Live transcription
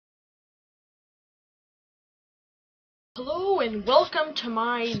Hello and welcome to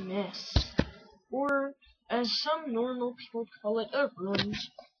my mess, or as some normal people call it, a ruin.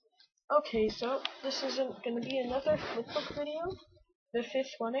 Okay, so this isn't going to be another flipbook video, the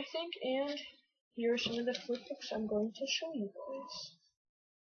fifth one I think, and here are some of the flipbooks I'm going to show you guys.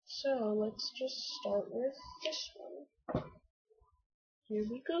 So let's just start with this one. Here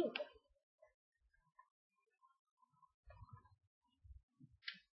we go.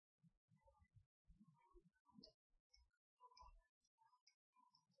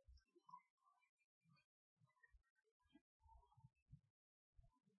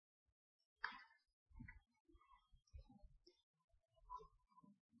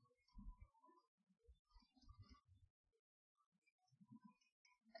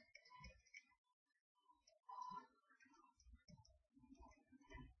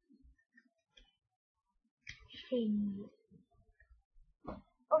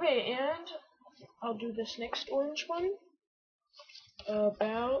 Okay, and I'll do this next orange one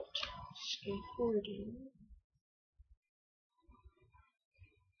about skateboarding.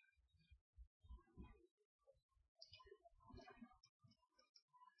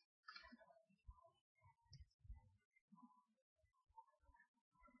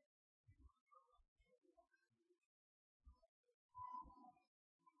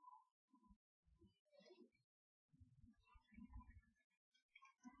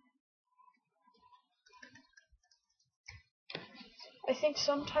 I think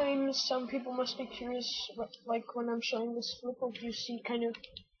sometimes some people must be curious, like when I'm showing this flipbook, you see kind of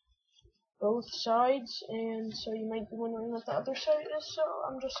both sides, and so you might be wondering what the other side is, so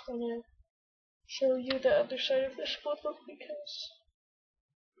I'm just gonna show you the other side of this flipbook because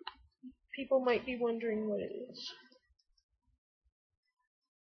people might be wondering what it is.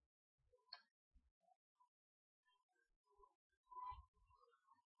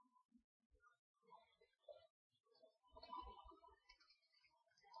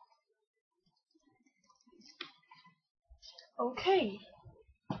 Okay,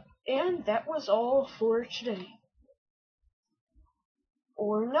 and that was all for today.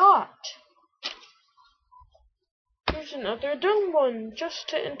 Or not. Here's another dumb one, just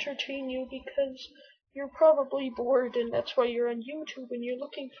to entertain you because you're probably bored and that's why you're on YouTube and you're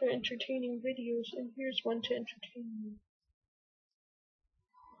looking for entertaining videos, and here's one to entertain you.